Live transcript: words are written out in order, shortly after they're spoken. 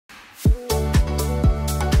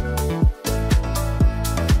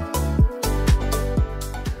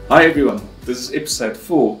Hi everyone, this is episode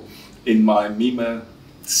 4 in my MIMO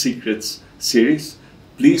Secrets series.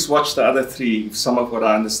 Please watch the other 3 if some of what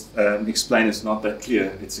I explain is not that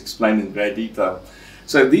clear. It's explained in great detail.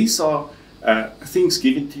 So these are things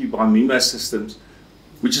given to you by MIMO systems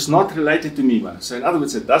which is not related to MIMO. So in other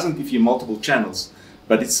words, it doesn't give you multiple channels,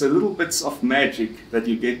 but it's a little bits of magic that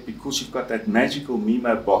you get because you've got that magical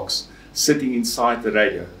MIMO box sitting inside the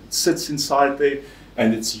radio. It sits inside there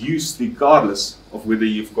and it's used regardless of whether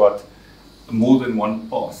you've got more than one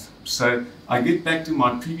path. So I get back to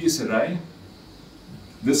my previous array.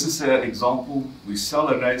 This is an example. We sell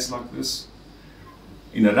arrays like this.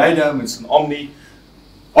 In a radome, it's an Omni,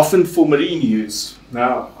 often for marine use.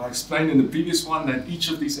 Now, I explained in the previous one that each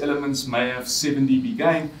of these elements may have 7 dB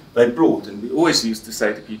gain. They're broad, and we always used to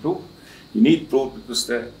say to people, you need broad because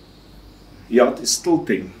the yacht is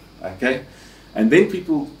tilting, okay? And then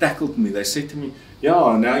people tackled me. They said to me,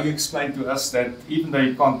 yeah, now you explain to us that even though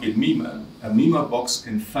you can't get MIMO, a MIMO box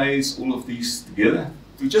can phase all of these together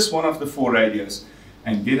to just one of the 4 radios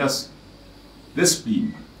and get us this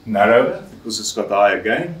beam narrower because it's got higher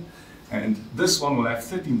gain, and this one will have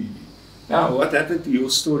 13 dB. Now, what happened to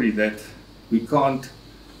your story that we can't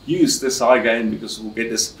use this high gain because it will get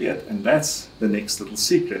disappeared? And that's the next little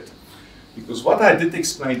secret. Because what I did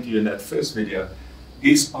explain to you in that first video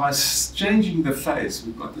is by changing the phase.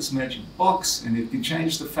 We've got this magic box and it can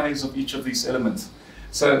change the phase of each of these elements.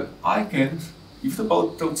 So I can, if the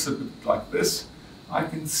bolt tilts a bit like this, I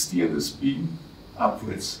can steer this beam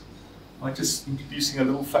upwards by just introducing a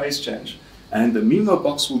little phase change. And the MIMO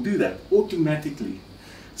box will do that automatically.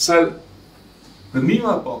 So the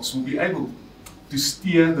MIMO box will be able to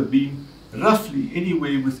steer the beam roughly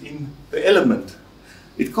anywhere within the element.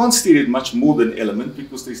 It can't steer it much more than element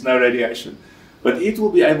because there's no radiation. But it will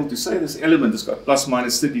be able to say this element has got plus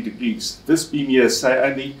minus 30 degrees. This beam here, say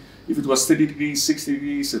only if it was 30 degrees, 60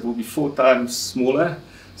 degrees, it will be 4 times smaller.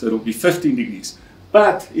 So it will be 15 degrees.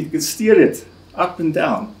 But it can steer it up and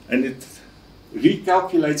down and it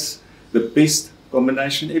recalculates the best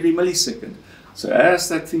combination every millisecond. So as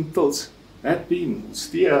that thing tilts, that beam will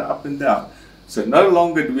steer up and down. So no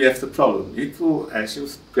longer do we have the problem. It will, as your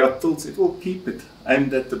gun tilts, it will keep it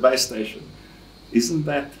aimed at the base station. Isn't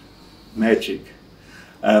that magic?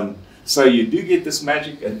 So you do get this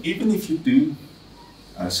magic, and even if you do,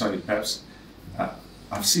 I've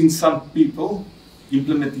seen some people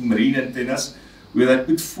implementing marine antennas where they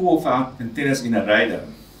put 4 of our antennas in a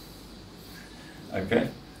radome. Okay,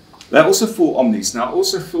 they're also 4 Omnis. Now I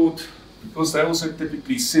also thought, because they're also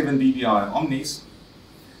typically 7 dBi Omnis,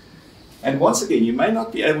 and once again, you may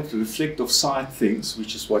not be able to reflect off-site things,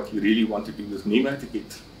 which is what you really want to do with MIMO to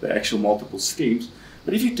get the actual multiple streams.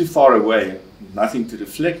 But if you're too far away, nothing to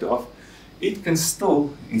reflect off, it can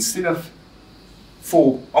still, instead of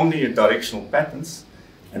 4 omnidirectional patterns,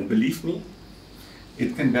 and believe me,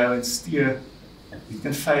 it can go and steer, it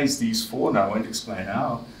can phase these 4, now I won't explain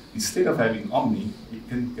how. Instead of having omni, it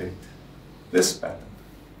can get this pattern,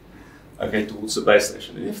 okay, towards the base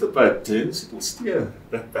station. And if the boat turns, it will steer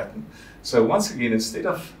that pattern. So once again, instead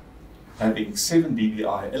of having 7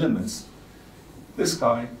 dBi elements, this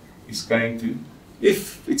guy is going to,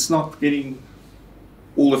 if it's not getting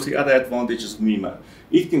all of the other advantages of MIMO,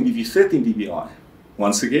 it can give you 13 dBi.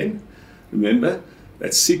 Once again, remember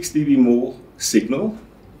that 6 dB more signal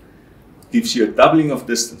gives you a doubling of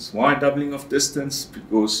distance. Why doubling of distance?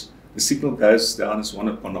 Because the signal goes down as 1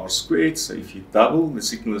 upon r squared. So if you double, the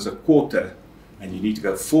signal is a quarter, and you need to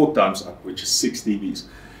go 4 times up, which is 6 dBs.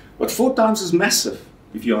 But 4 times is massive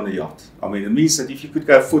if you're on a yacht. I mean, it means that if you could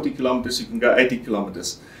go 40 kilometers, you can go 80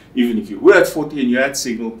 kilometers. Even if you were at 40 and you had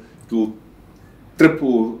signal, it will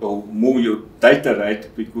triple or more your data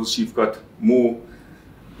rate because you've got more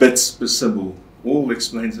bits per symbol. All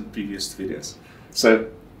explained in previous videos. So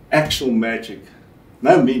actual magic,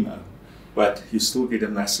 no MIMO, but you still get a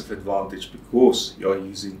massive advantage because you're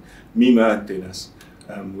using MIMO antennas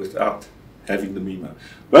without having the MIMO.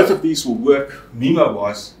 Both of these will work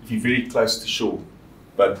MIMO-wise if you're very close to shore,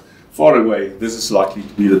 but far away, this is likely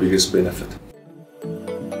to be the biggest benefit.